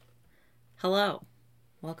Hello.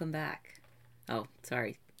 Welcome back. Oh,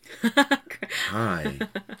 sorry. Hi.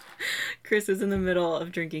 Chris is in the middle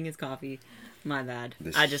of drinking his coffee. My bad.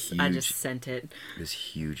 I just sent it. This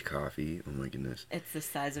huge coffee. Oh my goodness. It's the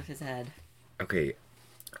size of his head. Okay,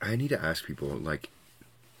 I need to ask people,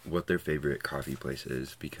 what their favorite coffee place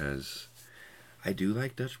is, because I do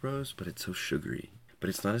like Dutch Bros, but it's so sugary. But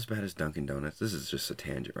it's not as bad as Dunkin' Donuts. This is just a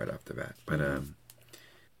tangent right off the bat. But,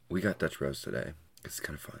 we got Dutch Bros today. It's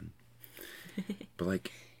kind of fun. But,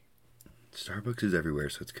 Starbucks is everywhere,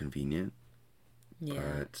 so it's convenient. Yeah.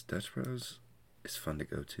 But Dutch Bros is fun to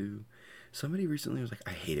go to. Somebody recently was like,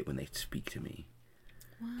 I hate it when they speak to me.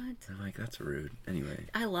 What? I'm like, that's rude. Anyway.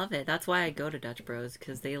 I love it. That's why I go to Dutch Bros,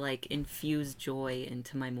 because they, infuse joy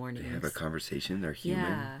into my mornings. They have a conversation. They're human.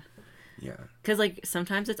 Yeah. Yeah. Because,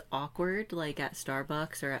 sometimes it's awkward, at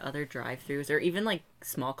Starbucks or at other drive-thrus, or even,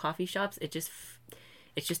 small coffee shops. It's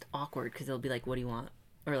just awkward, because they'll be like, what do you want?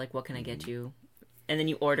 Or, what can I get you? And then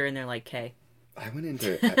you order, and they're like, okay. I went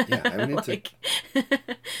into... But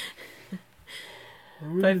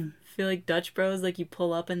I feel like Dutch Bros, you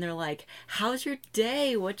pull up, and they're like, how's your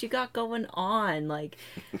day? What you got going on?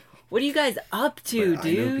 What are you guys up to, but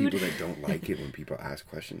dude? I know people that don't like it when people ask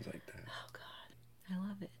questions like that. Oh, God. I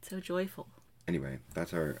love it. It's so joyful. Anyway,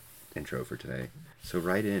 that's our intro for today. So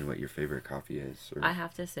write in what your favorite coffee is. I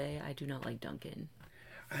have to say, I do not like Dunkin'.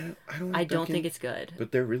 I don't think it's good.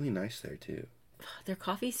 But they're really nice there, too. Their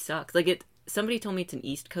coffee sucks. Somebody told me it's an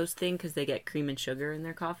East Coast thing because they get cream and sugar in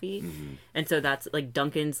their coffee. Mm-hmm. And so that's,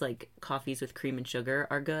 Dunkin's, coffees with cream and sugar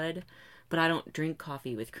are good. But I don't drink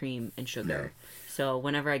coffee with cream and sugar. No. So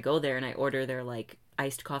whenever I go there and I order their,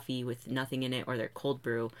 iced coffee with nothing in it or their cold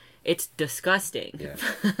brew, it's disgusting. Yeah.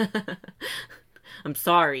 I'm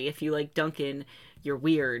sorry. If you like Dunkin', you're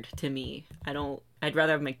weird to me. I'd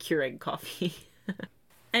rather have my Keurig coffee.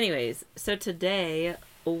 Anyways, so today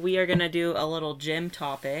we are going to do a little gym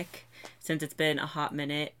topic since it's been a hot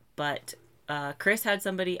minute. But Chris had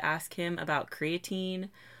somebody ask him about creatine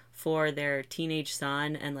for their teenage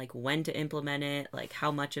son and when to implement it, how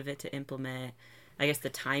much of it to implement, I guess the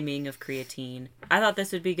timing of creatine. I thought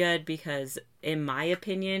this would be good because in my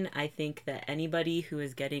opinion, I think that anybody who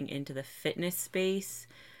is getting into the fitness space,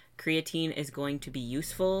 creatine is going to be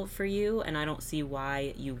useful for you, and I don't see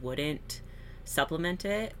why you wouldn't supplement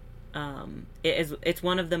it. It's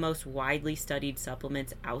one of the most widely studied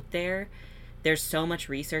supplements out there. There's so much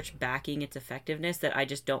research backing its effectiveness that I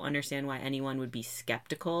just don't understand why anyone would be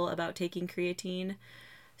skeptical about taking creatine.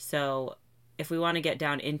 So if we want to get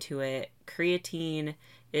down into it, creatine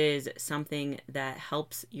is something that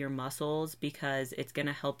helps your muscles because it's going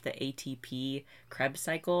to help the ATP Krebs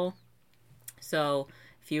cycle. So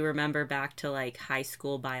if you remember back to high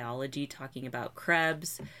school biology talking about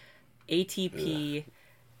Krebs, ATP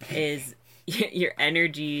is your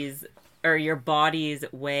energies or your body's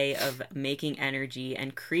way of making energy,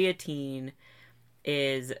 and creatine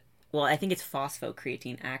is, well, I think it's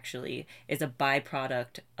phosphocreatine actually, is a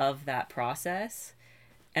byproduct of that process.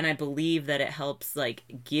 And I believe that it helps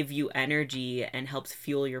give you energy and helps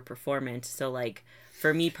fuel your performance. So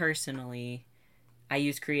for me personally, I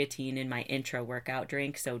use creatine in my intra workout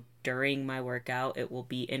drink. So during my workout, it will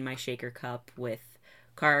be in my shaker cup with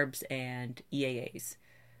carbs and EAAs.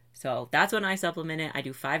 So that's when I supplement it. I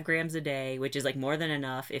do 5 grams a day, which is more than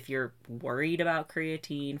enough. If you're worried about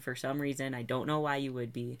creatine for some reason, I don't know why you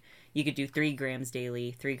would be. You could do 3 grams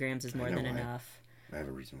daily. 3 grams is more than enough. I have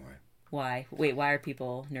a reason why. Why? Wait, why are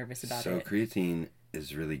people nervous about it? So creatine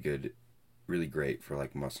is really good, really great for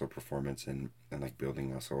muscle performance and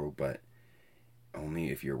building muscle, but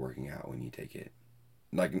only if you're working out when you take it.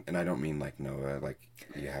 And I don't mean Noah,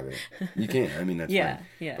 you have it. You can. I mean, that's fine.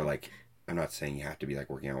 Yeah. But I'm not saying you have to be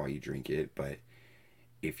working out while you drink it, but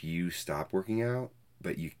if you stop working out,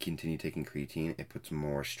 but you continue taking creatine, it puts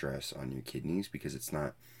more stress on your kidneys because it's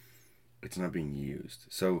not being used.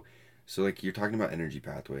 So you're talking about energy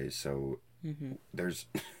pathways. So there's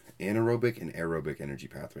anaerobic and aerobic energy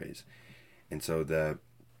pathways. And so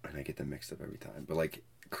and I get them mixed up every time, but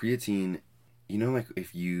creatine,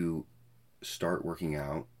 if you start working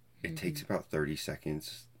out, it takes about 30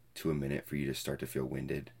 seconds to a minute for you to start to feel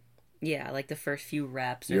winded. Yeah, the first few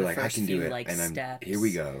reps. You're the first I can do few, it, and steps. Here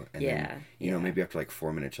we go. And then, yeah. maybe after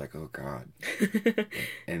 4 minutes, you're oh God.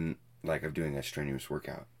 and I'm doing a strenuous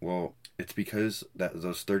workout. Well, it's because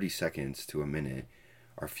those 30 seconds to a minute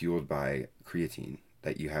are fueled by creatine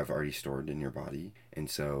that you have already stored in your body. And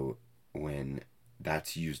so when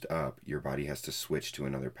that's used up, your body has to switch to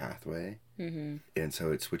another pathway. Mm-hmm. And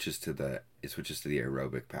so it switches to the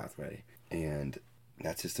aerobic pathway. And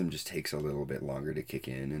that system just takes a little bit longer to kick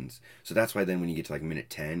in. And so that's why then when you get to minute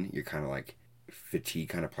 10, you're kind of fatigue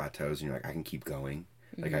kind of plateaus and you're like, I can keep going.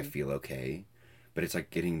 Like, I feel okay. But it's like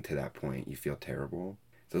getting to that point, you feel terrible.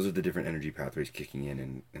 Those are the different energy pathways kicking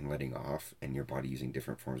in and letting off, and your body using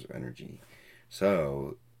different forms of energy.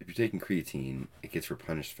 So, if you're taking creatine, it gets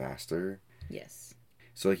replenished faster. Yes.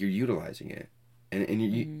 So, like, you're utilizing it. And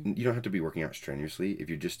you don't have to be working out strenuously. If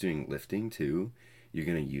you're just doing lifting, too, you're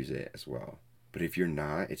going to use it as well. But if you're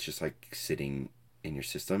not, it's just, like, sitting in your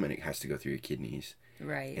system, and it has to go through your kidneys.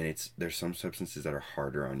 Right. And there's some substances that are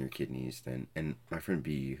harder on your kidneys than... And my friend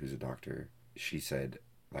B, who's a doctor, she said,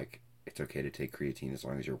 like, it's okay to take creatine as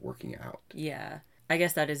long as you're working out. Yeah. I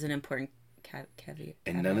guess that is an important caveat.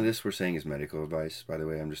 And none of this we're saying is medical advice, by the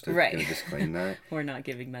way. I'm just going to disclaim that. We're not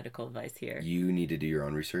giving medical advice here. You need to do your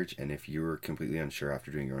own research, and if you're completely unsure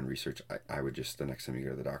after doing your own research, I would just, the next time you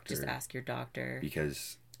go to the doctor... Just ask your doctor.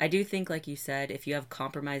 Because... I do think, like you said, if you have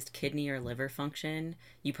compromised kidney or liver function,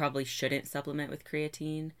 you probably shouldn't supplement with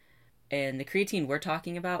creatine. And the creatine we're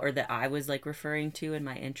talking about, or that I was like referring to in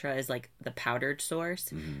my intro, is like the powdered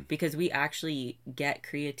source, because we actually get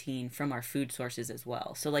creatine from our food sources as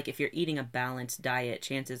well. So like if you're eating a balanced diet,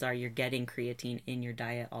 chances are you're getting creatine in your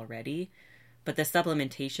diet already. But the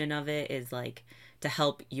supplementation of it is like to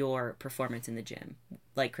help your performance in the gym.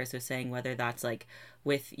 Like Chris was saying, whether that's like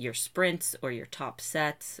with your sprints or your top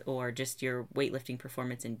sets or just your weightlifting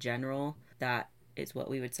performance in general, that is what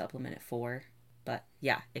we would supplement it for. But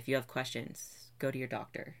yeah, if you have questions, go to your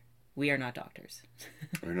doctor. We are not doctors.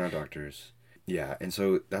 We're not doctors. Yeah, and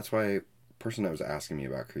so that's why the person that was asking me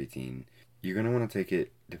about creatine, you're going to want to take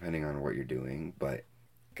it depending on what you're doing, but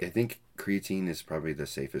I think creatine is probably the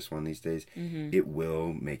safest one these days. It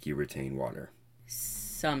will make you retain water.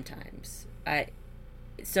 Sometimes.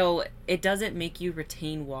 So it doesn't make you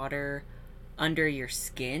retain water under your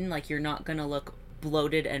skin. Like you're not going to look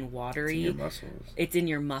bloated and watery. It's in your muscles. It's in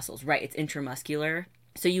your muscles, right? It's intramuscular.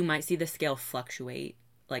 So you might see the scale fluctuate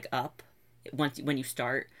like up when you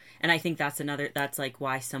start. And I think that's like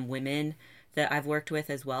why some women that I've worked with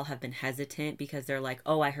as well have been hesitant, because they're like,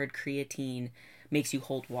 oh, I heard creatine makes you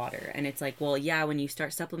hold water. And it's like, well, yeah, when you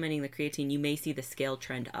start supplementing the creatine, you may see the scale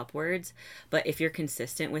trend upwards, but if you're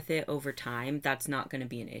consistent with it over time, that's not going to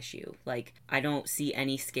be an issue. Like, I don't see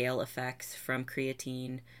any scale effects from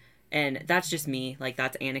creatine, and that's just me. Like,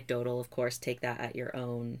 that's anecdotal, of course. Take that at your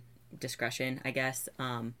own discretion, I guess.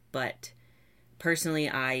 But personally,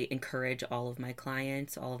 I encourage all of my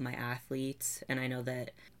clients, all of my athletes, and I know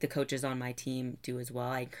that the coaches on my team do as well.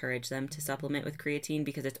 I encourage them to supplement with creatine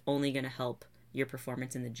because it's only going to help your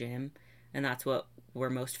performance in the gym, and that's what we're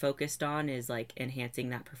most focused on, is like enhancing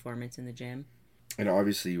that performance in the gym. And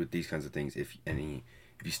obviously with these kinds of things, if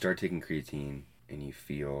you start taking creatine and you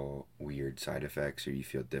feel weird side effects or you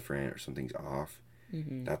feel different or something's off,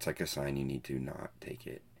 that's like a sign you need to not take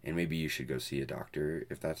it. And maybe you should go see a doctor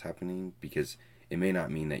if that's happening, because it may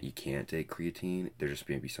not mean that you can't take creatine. There just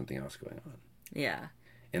may be something else going on. Yeah.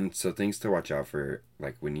 And so things to watch out for,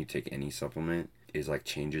 like when you take any supplement, is like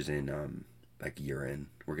changes in like urine.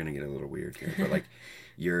 We're gonna get a little weird here, but like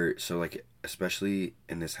especially,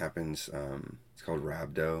 and this happens, it's called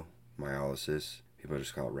rhabdomyolysis. People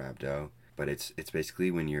just call it rhabdo, but it's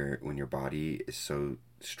basically when your body is so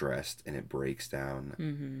stressed and it breaks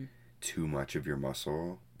down too much of your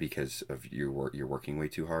muscle because of you're working way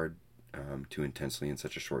too hard, too intensely in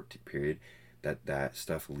such a short period, that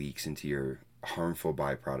stuff leaks into your harmful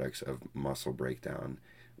byproducts of muscle breakdown,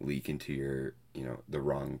 leak into your, the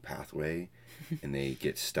wrong pathway, and they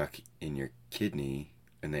get stuck in your kidney,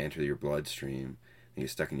 and they enter your bloodstream. They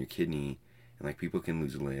get stuck in your kidney, and like people can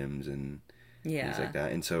lose limbs and things like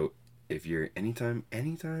that. And so if you're anytime,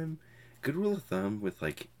 good rule of thumb with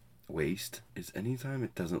like waste is anytime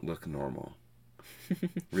it doesn't look normal.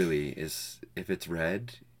 Really, is if it's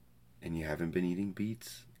red and you haven't been eating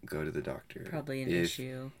beets, go to the doctor. Probably an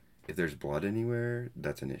issue. If there's blood anywhere,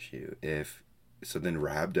 that's an issue. So then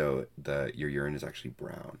rhabdo, your urine is actually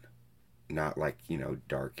brown. Not like,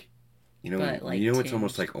 dark. But like it's tinged.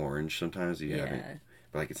 almost like orange sometimes if you haven't.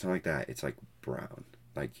 But like it's not like that. It's like brown.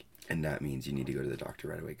 Like, and that means you need to go to the doctor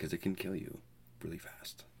right away because it can kill you really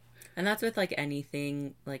fast. And that's with like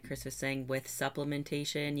anything, like Chris was saying, with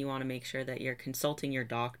supplementation, you want to make sure that you're consulting your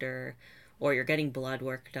doctor or you're getting blood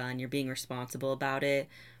work done, you're being responsible about it.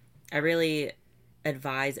 I really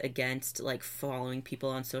advise against like following people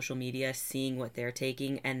on social media, seeing what they're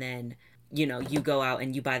taking, and then you go out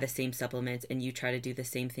and you buy the same supplements and you try to do the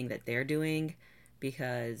same thing that they're doing,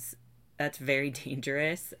 because that's very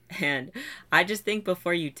dangerous. And I just think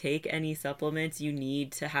before you take any supplements, you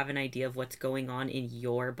need to have an idea of what's going on in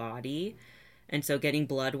your body. And so getting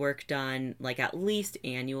blood work done like at least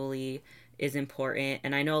annually is important.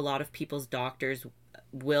 And I know a lot of people's doctors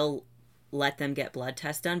will let them get blood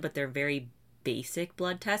tests done, but they're very basic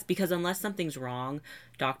blood tests, because unless something's wrong,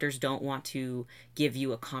 doctors don't want to give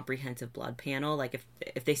you a comprehensive blood panel. Like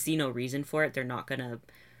if they see no reason for it, they're not going to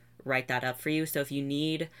write that up for you. So if you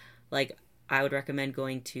need, like, I would recommend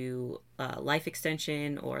going to Life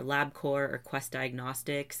Extension or LabCorp or Quest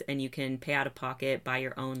Diagnostics, and you can pay out of pocket, buy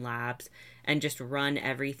your own labs, and just run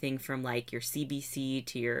everything from like your CBC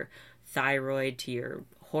to your thyroid to your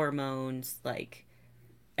hormones, like,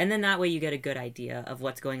 and then that way you get a good idea of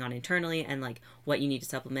what's going on internally and like what you need to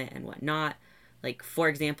supplement and what not. Like, for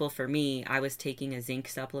example, for me, I was taking a zinc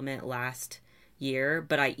supplement last year,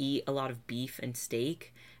 but I eat a lot of beef and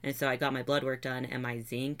steak. And so I got my blood work done, and my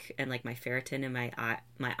zinc and like my ferritin and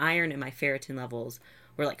my iron and my ferritin levels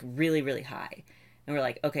were like really, really high. And we're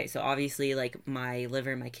like, okay, so obviously like my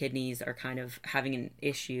liver and my kidneys are kind of having an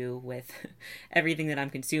issue with everything that I'm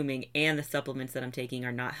consuming, and the supplements that I'm taking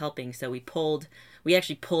are not helping. So we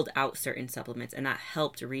actually pulled out certain supplements, and that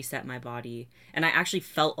helped reset my body. And I actually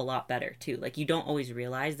felt a lot better too. Like, you don't always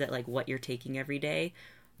realize that like what you're taking every day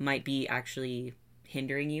might be actually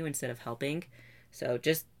hindering you instead of helping. So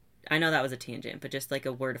just, I know that was a tangent, but just like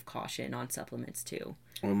a word of caution on supplements too.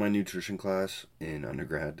 Well, in my nutrition class in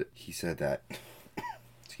undergrad, he said that,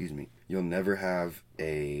 excuse me, you'll never have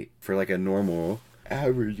for like a normal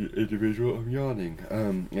average individual, I'm yawning,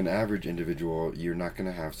 an average individual, you're not going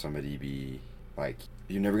to have somebody be like,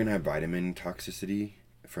 you're never going to have vitamin toxicity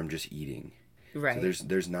from just eating. Right. So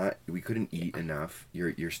there's not, we couldn't eat enough.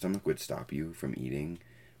 Your stomach would stop you from eating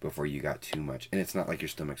before you got too much. And it's not like your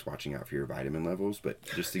stomach's watching out for your vitamin levels, but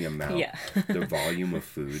just the amount, the volume of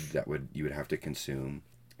food that you would have to consume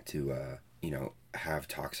to, have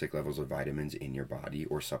toxic levels of vitamins in your body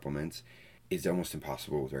or supplements is almost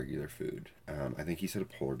impossible with regular food. I think he said a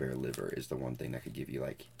polar bear liver is the one thing that could give you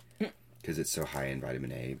like, because it's so high in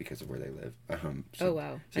vitamin A because of where they live. Oh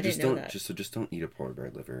wow! So I didn't know that. Just don't eat a polar bear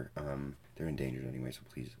liver. They're endangered anyway, so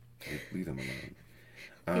please leave them alone.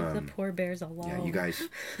 Leave the poor bears alone. Yeah, you guys.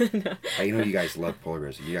 No. I know you guys love polar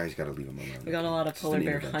bears. You guys got to leave them alone. We got a lot of polar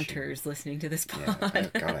bear hunters listening to this pod. Yeah,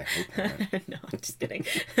 God, I hope not. No, I'm just kidding.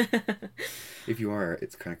 If you are,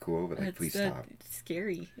 it's kind of cool, but like, please stop. It's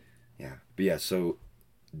scary. Yeah, but yeah, so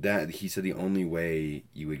that he said the only way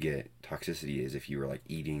you would get toxicity is if you were like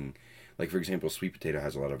eating, like for example, sweet potato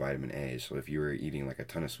has a lot of vitamin A. So if you were eating like a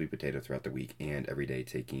ton of sweet potato throughout the week and every day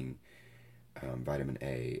taking vitamin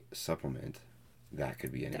A supplement, that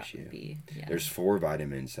could be an issue. There's 4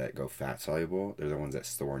 vitamins that go fat soluble. They're the ones that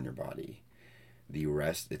store in your body. The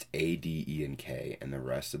rest, it's A, D, E, and K, and the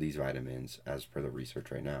rest of these vitamins, as per the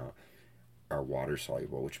research right now, are water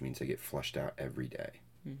soluble, which means they get flushed out every day.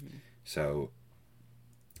 Mm-hmm. So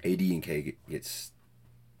A, D, and K gets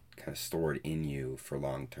kind of stored in you for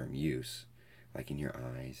long-term use, like in your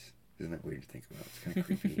eyes. Isn't that weird to think about? It's kind of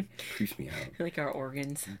creepy. Creeps me out. Like our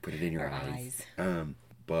organs. Put it in your eyes.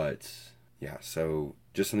 But yeah, so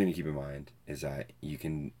just something to keep in mind is that you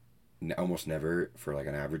can almost never, for like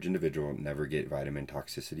an average individual, never get vitamin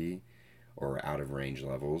toxicity or out of range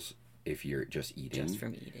levels if you're just eating. Just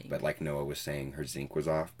from eating. But like Noah was saying, her zinc was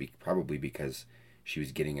off probably because she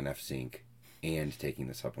was getting enough zinc and taking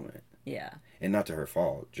the supplement. Yeah. And not to her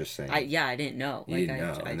fault, just saying. I didn't know. You didn't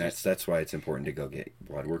know. And that's why it's important to go get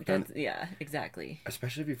blood work done. Yeah, exactly.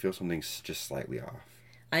 Especially if you feel something's just slightly off.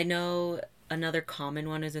 I know another common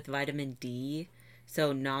one is with vitamin D.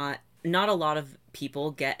 So not a lot of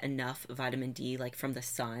people get enough vitamin D like from the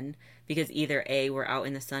sun, because either A, we're out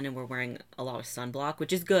in the sun and we're wearing a lot of sunblock,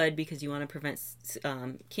 which is good because you want to prevent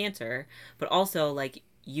cancer, but also like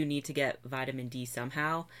you need to get vitamin D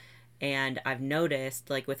somehow. And I've noticed,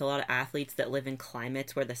 like, with a lot of athletes that live in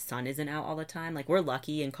climates where the sun isn't out all the time, like, we're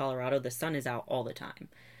lucky in Colorado, the sun is out all the time.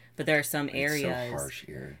 But there are some areas... It's so harsh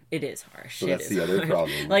here. It is harsh. So that's the other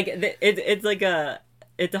problem. Like, it's like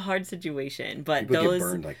it's a hard situation, but people get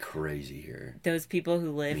burned like crazy here. Those people who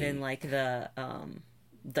live in, like, the...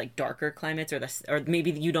 like darker climates, or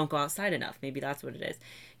maybe you don't go outside enough. Maybe that's what it is.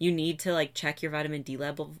 You need to like check your vitamin D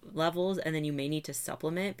levels, and then you may need to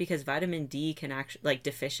supplement, because vitamin D can actually, like,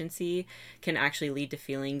 deficiency can actually lead to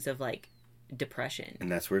feelings of like depression.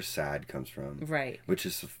 And that's where SAD comes from. Right. Which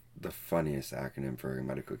is the funniest acronym for a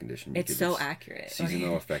medical condition. It's so accurate.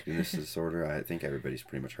 Seasonal effectiveness disorder. I think everybody's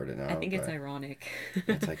pretty much heard it now. I think it's ironic.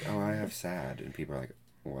 It's like, oh, I have SAD, and people are like,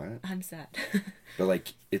 what? I'm sad. But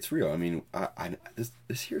like, it's real. I mean,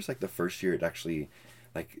 this year's like the first year it actually,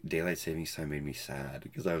 like, daylight savings time made me sad,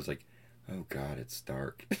 because I was like, oh God, it's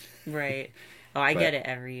dark. Right. Oh, I get it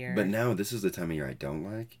every year. But now this is the time of year I don't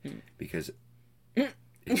like, because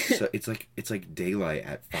It's like daylight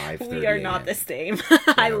at 5:30. We are not the same.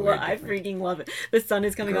 I freaking love it. The sun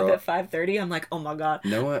is coming up at 5:30. I'm like, oh my god.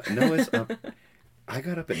 Noah's up. I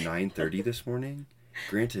got up at 9:30 this morning.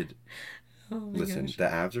 Granted, listen, gosh. the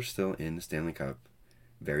Avs are still in the Stanley Cup.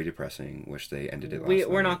 Very depressing. Wish they ended it last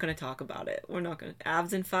We're night. not going to talk about it. We're not going to.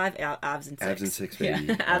 Avs in 5, Avs in 6. Avs in 6, baby.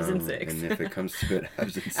 Yeah, Avs in 6. And if it comes to it,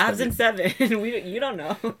 Avs in 7. Avs in 7. You don't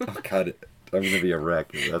know. Oh, God. I'm going to be a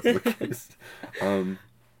wreck if that's the case.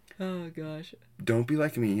 Oh, gosh. Don't be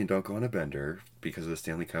like me and don't go on a bender because of the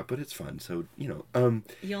Stanley Cup, but it's fun. So, you know.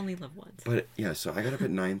 You only live once. But, yeah, so I got up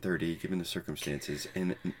at 9:30, given the circumstances,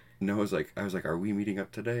 and Noah's like, I was like, are we meeting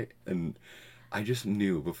up today? And I just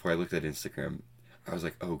knew before I looked at Instagram, I was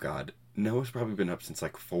like, oh, God. Noah's probably been up since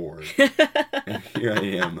like 4. And here I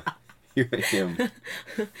am.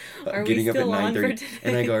 Are getting we up at still on 9:30. for today?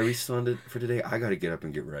 And I go, are we still on for today? I got to get up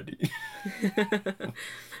and get ready.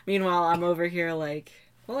 Meanwhile, I'm over here like,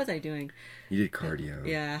 what was I doing? You did cardio.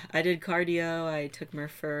 Yeah, I did cardio. I took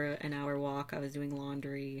Murph for an hour walk. I was doing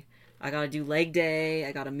laundry. I got to do leg day.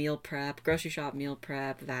 I got to meal prep, grocery shop meal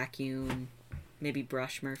prep, vacuum, maybe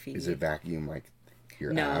brush Murphy. Is it vacuum like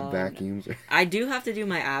your ab vacuums? No. I do have to do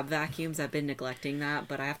my ab vacuums. I've been neglecting that,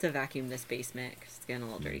 but I have to vacuum this basement because it's getting a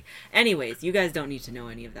little dirty. Anyways, you guys don't need to know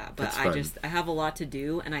any of that, but I have a lot to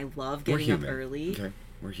do, and I love getting up early. Okay,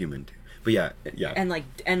 we're human too. But yeah. And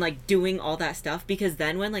like doing all that stuff, because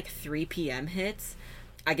then when like 3 p.m. hits,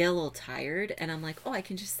 I get a little tired, and I'm like, oh, I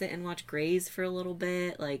can just sit and watch Grays for a little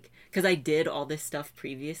bit, like, because I did all this stuff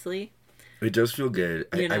previously. It does feel good.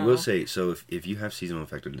 I will say, so if you have seasonal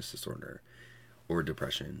affective disorder or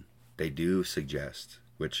depression, they do suggest,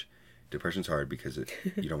 which depression's hard because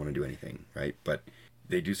you don't want to do anything, right? But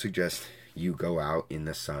they do suggest you go out in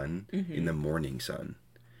the sun, in the morning sun.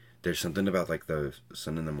 There's something about like the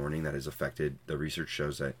sun in the morning that is affected. The research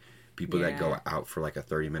shows that people that go out for like a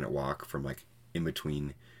 30-minute walk from like in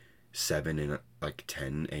between 7 and like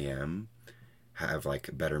 10 a.m. have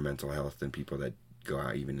like better mental health than people that go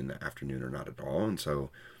out even in the afternoon or not at all. And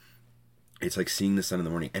so it's like seeing the sun in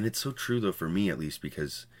the morning. And it's so true though, for me at least,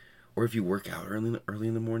 because, or if you work out early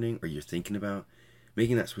in the morning, or you're thinking about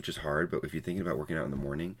making that switch is hard, but if you're thinking about working out in the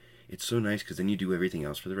morning, it's so nice because then you do everything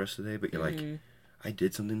else for the rest of the day, but you're like, I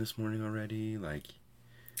did something this morning already. Like,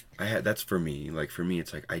 that's for me. Like, for me,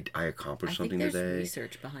 it's like I accomplished something today. There's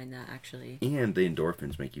research behind that, actually. And the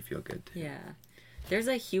endorphins make you feel good, too. Yeah. There's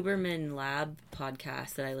a Huberman Lab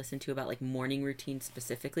podcast that I listen to about, like, morning routine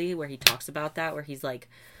specifically, where he talks about that, where he's like,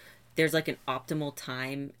 there's, like, an optimal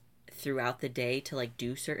time throughout the day to, like,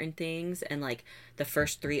 do certain things. And, like, the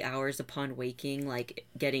first 3 hours upon waking, like,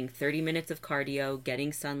 getting 30 minutes of cardio,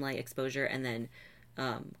 getting sunlight exposure, and then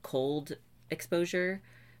cold exposure.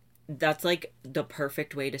 That's, like, the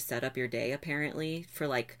perfect way to set up your day, apparently, for,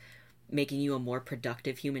 like, making you a more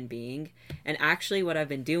productive human being. And actually what I've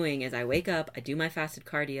been doing is I wake up, I do my fasted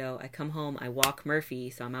cardio, I come home, I walk Murphy,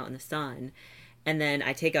 so I'm out in the sun, and then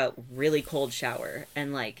I take a really cold shower.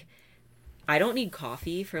 And, like, I don't need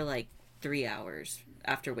coffee for, like, 3 hours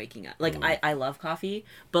after waking up. Like, I love coffee,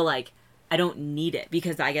 but, like, I don't need it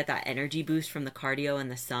because I get that energy boost from the cardio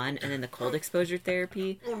and the sun and then the cold exposure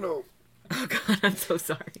therapy. Oh, no. Oh, God, I'm so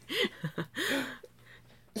sorry.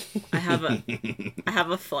 I have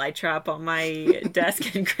a fly trap on my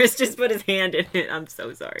desk, and Chris just put his hand in it. I'm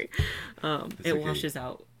so sorry. It washes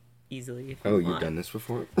out easily. Oh, you've done this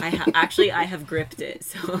before? Actually, I have gripped it,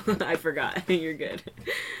 so I forgot. You're good.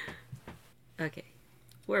 Okay,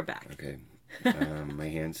 we're back. Okay. My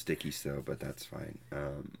hand's sticky still, but that's fine.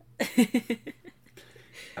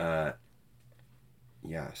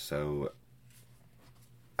 Yeah, so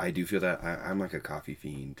I do feel that I'm like a coffee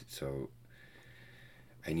fiend, so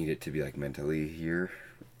I need it to be like mentally here.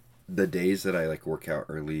 The days that I like work out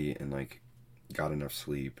early and like got enough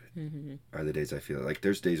sleep are the days I feel like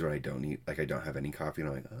there's days where I don't need, like I don't have any coffee and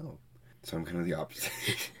I'm like, oh, so I'm kind of the opposite.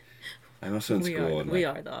 I'm also in school. We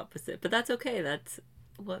are the opposite, but that's okay. That's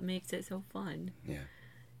what makes it so fun. Yeah.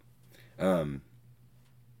 But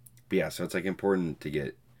yeah, so it's like important to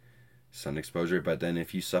get sun exposure, but then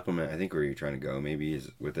if you supplement, I think where you're trying to go maybe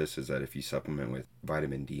is with this is that if you supplement with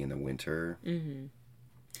vitamin D in the winter,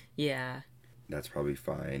 yeah, that's probably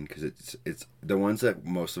fine because it's the ones that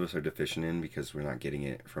most of us are deficient in because we're not getting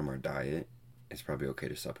it from our diet. It's probably okay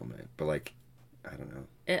to supplement, but like, I don't know.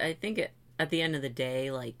 I think at the end of the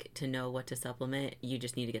day, like, to know what to supplement, you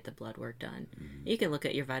just need to get the blood work done. You can look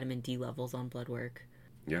at your vitamin D levels on blood work.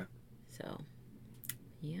 Yeah. So,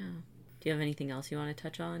 yeah. Do you have anything else you want to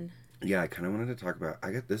touch on? Yeah, I kind of wanted to talk about,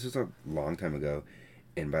 this is a long time ago,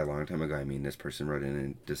 and by a long time ago, I mean this person wrote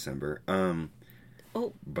in December.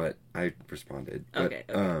 But I responded. Okay.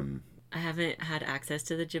 I haven't had access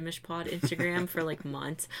to the Gymish Pod Instagram for like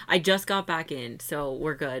months. I just got back in, so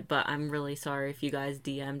we're good. But I'm really sorry if you guys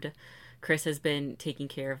DM'd. Chris has been taking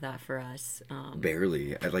care of that for us.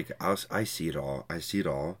 Barely. I see it all. I see it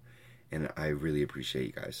all, and I really appreciate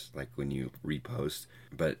you guys. Like when you repost,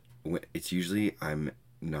 but it's usually I'm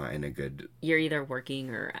not in a good. You're either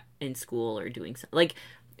working or in school or doing something. Like,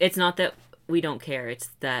 it's not that we don't care.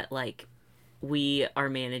 It's that like we are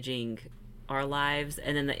managing our lives,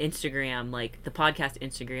 and then the Instagram, like the podcast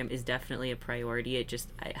Instagram, is definitely a priority. It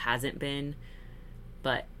hasn't been,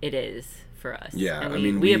 but it is for us. Yeah, and I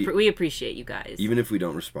mean, we appreciate you guys. Even if we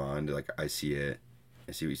don't respond, like I see it,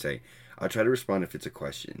 I see what you say. I'll try to respond if it's a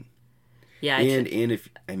question. Yeah, and if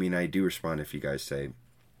I do respond if you guys say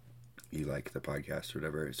you like the podcast or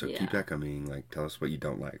whatever. So keep that coming. Like, tell us what you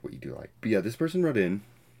don't like, what you do like. But yeah, this person wrote in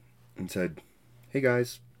and said, "Hey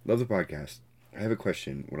guys, love the podcast. I have a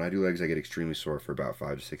question. When I do legs, I get extremely sore for about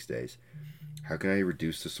 5 to 6 days. How can I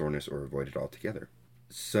reduce the soreness or avoid it altogether?"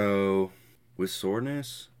 So, with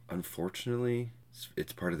soreness, unfortunately,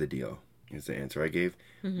 it's part of the deal, is the answer I gave.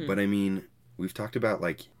 Mm-hmm. But I mean, we've talked about,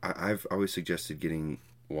 like, I've always suggested getting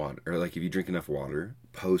water, or like if you drink enough water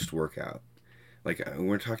post-workout. Like,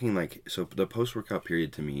 we're talking like, so the post-workout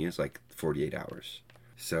period to me is like 48 hours.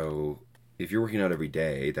 So, if you're working out every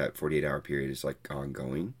day, that 48-hour period is like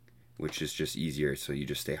ongoing, which is just easier, so you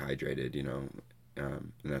just stay hydrated, you know,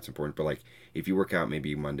 and that's important. But like, if you work out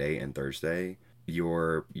maybe Monday and Thursday,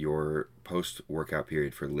 your post-workout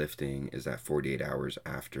period for lifting is that 48 hours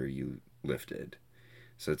after you lifted.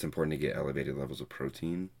 So it's important to get elevated levels of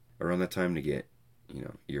protein around that time to get, you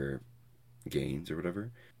know, your gains or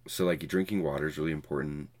whatever. So like, drinking water is really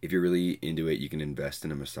important. If you're really into it, you can invest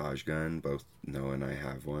in a massage gun. Both Noah and I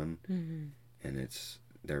have one, and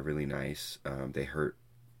they're really nice. They hurt.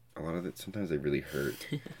 A lot of it, sometimes they really hurt,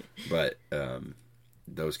 but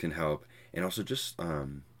those can help. And also just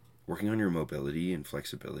working on your mobility and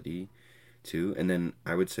flexibility too. And then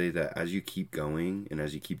I would say that as you keep going and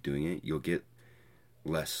as you keep doing it, you'll get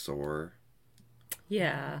less sore.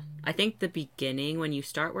 Yeah. I think the beginning, when you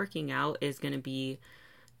start working out, is going to be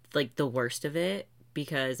like the worst of it,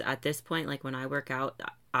 because at this point, like when I work out,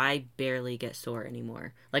 I barely get sore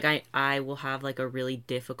anymore. Like I will have like a really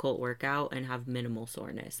difficult workout and have minimal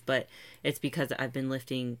soreness, but it's because I've been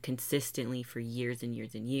lifting consistently for years and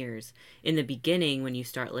years and years. In the beginning, when you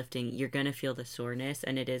start lifting, you're going to feel the soreness,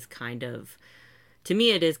 and it is kind of, to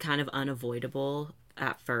me, it is kind of unavoidable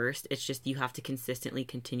at first. It's just you have to consistently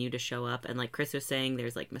continue to show up. And like Chris was saying,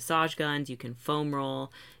 there's like massage guns, you can foam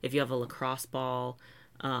roll. If you have a lacrosse ball,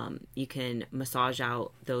 you can massage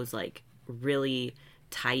out those like really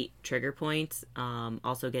tight trigger points.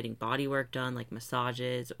 Also getting body work done, like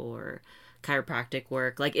massages or chiropractic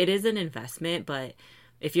work. Like, it is an investment, but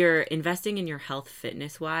if you're investing in your health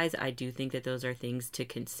fitness wise, I do think that those are things to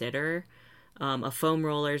consider. A foam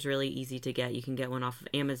roller is really easy to get. You can get one off of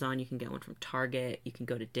Amazon. You can get one from Target. You can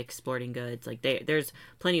go to Dick's Sporting Goods. Like, there's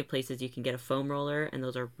plenty of places you can get a foam roller, and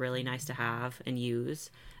those are really nice to have and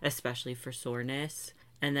use, especially for soreness.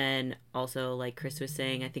 And then also, like Chris was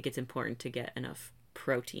saying, I think it's important to get enough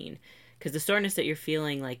protein, because the soreness that you're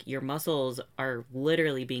feeling, like, your muscles are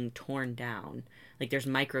literally being torn down. Like, there's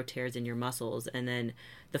micro tears in your muscles, and then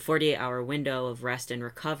the 48-hour window of rest and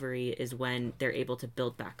recovery is when they're able to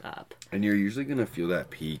build back up. And you're usually going to feel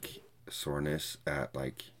that peak soreness at,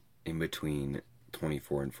 like, in between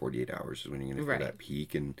 24 and 48 hours is when you're going to feel that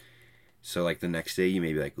peak. And so, like, the next day you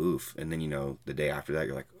may be like, oof. And then, you know, the day after that,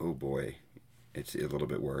 you're like, oh, boy, it's a little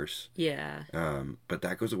bit worse. Yeah. But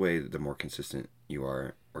that goes away the more consistent you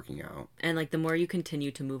are working out. And, like, the more you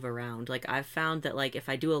continue to move around. Like, I've found that, like, if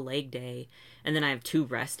I do a leg day and then I have 2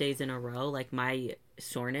 rest days in a row, like, my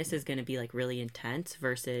soreness is going to be, like, really intense,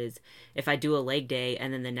 versus if I do a leg day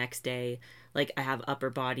and then the next day, like, I have upper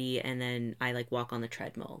body and then I, like, walk on the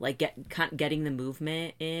treadmill. Like, getting the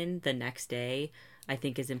movement in the next day, I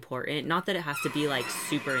think, is important. Not that it has to be, like,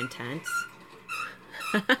 super intense.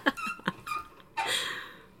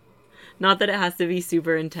 Not that it has to be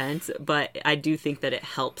super intense, but I do think that it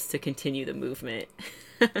helps to continue the movement.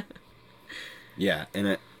 Yeah,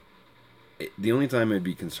 and the only time it'd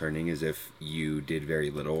be concerning is if you did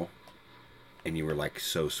very little and you were, like,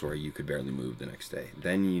 so sore you could barely move the next day.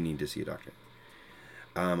 Then you need to see a doctor.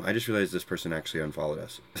 I just realized this person actually unfollowed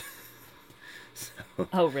us. So,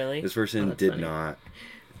 oh, really? This person did not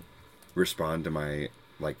respond to my,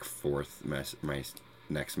 like, my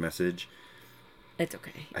next message. It's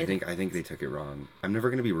okay. I think they took it wrong. I'm never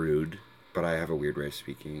going to be rude, but I have a weird way of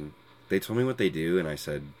speaking. They told me what they do, and I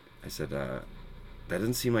said, that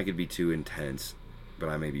doesn't seem like it'd be too intense, but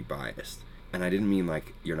I may be biased. And I didn't mean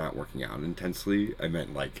like you're not working out intensely. I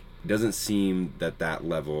meant like it doesn't seem that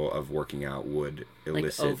level of working out would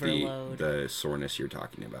elicit the soreness you're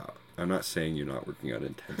talking about. I'm not saying you're not working out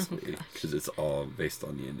intensely because it's all based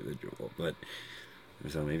on the individual. But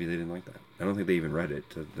so maybe they didn't like that. I don't think they even read it.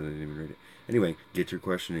 They didn't even read it. Anyway, get your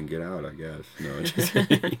question and get out, I guess. No, just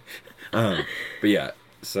but yeah,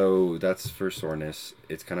 so that's for soreness.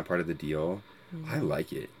 It's kind of part of the deal. I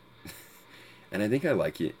like it. And I think I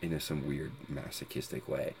like it in some weird masochistic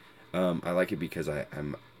way. I like it because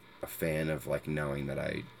I'm a fan of like knowing that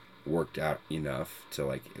I worked out enough to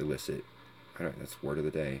like elicit, I don't know, that's word of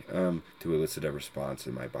the day, to elicit a response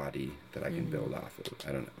in my body that I can build off of.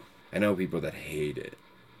 I don't know. I know people that hate it.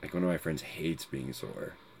 Like one of my friends hates being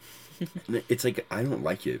sore. And it's like, I don't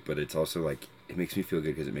like it, but it's also like, it makes me feel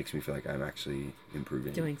good because it makes me feel like I'm actually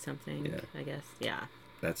improving. Doing something, I guess. Yeah.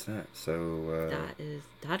 That's that. So,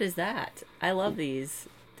 that is that. I love these.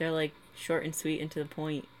 They're like short and sweet and to the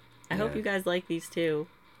point. I hope you guys like these too.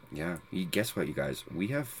 Yeah. Guess what, you guys? We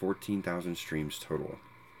have 14,000 streams total.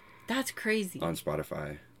 That's crazy. On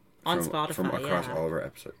Spotify. From across all of our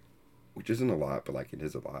episodes. Which isn't a lot, but like it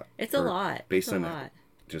is a lot. It's a lot. Based on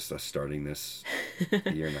just us starting this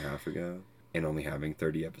a year and a half ago and only having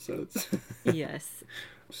 30 episodes. Yes.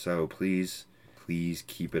 So please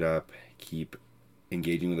keep it up. Keep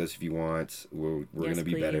engaging with us if you want. We're going to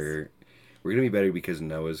be better. We're going to be better because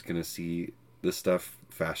Noah's going to see this stuff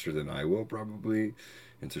faster than I will probably.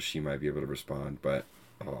 And so she might be able to respond, but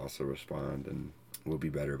I'll also respond and we'll be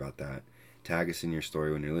better about that. Tag us in your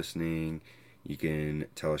story when you're listening. You can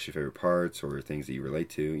tell us your favorite parts or things that you relate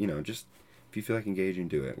to. You know, just if you feel like engaging,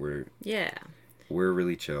 do it. We're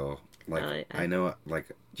really chill. Like I know,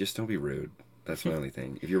 like just don't be rude. That's my only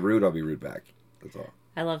thing. If you're rude, I'll be rude back. That's all.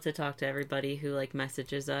 I love to talk to everybody who like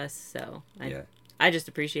messages us. So I just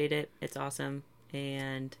appreciate it. It's awesome,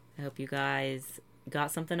 and I hope you guys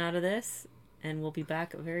got something out of this. And we'll be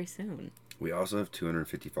back very soon. We also have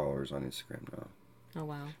 250 followers on Instagram now. Oh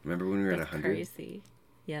wow! Remember when we were at 100? Crazy.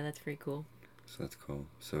 Yeah, that's pretty cool. So that's cool.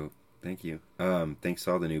 So thank you. Thanks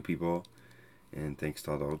to all the new people, and thanks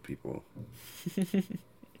to all the old people.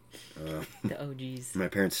 The OGs. My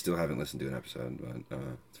parents still haven't listened to an episode, but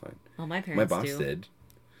it's fine. Oh, my parents. My boss did.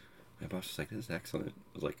 My boss was like, "This is excellent."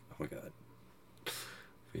 I was like, "Oh my god." But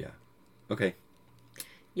yeah. Okay.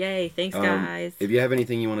 Yay! Thanks, guys. If you have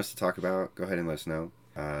anything you want us to talk about, go ahead and let us know.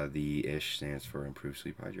 The ISH stands for Improve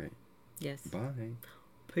Sleep Hydrate. Yes. Bye.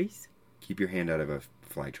 Peace. Keep your hand out of a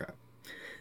fly trap.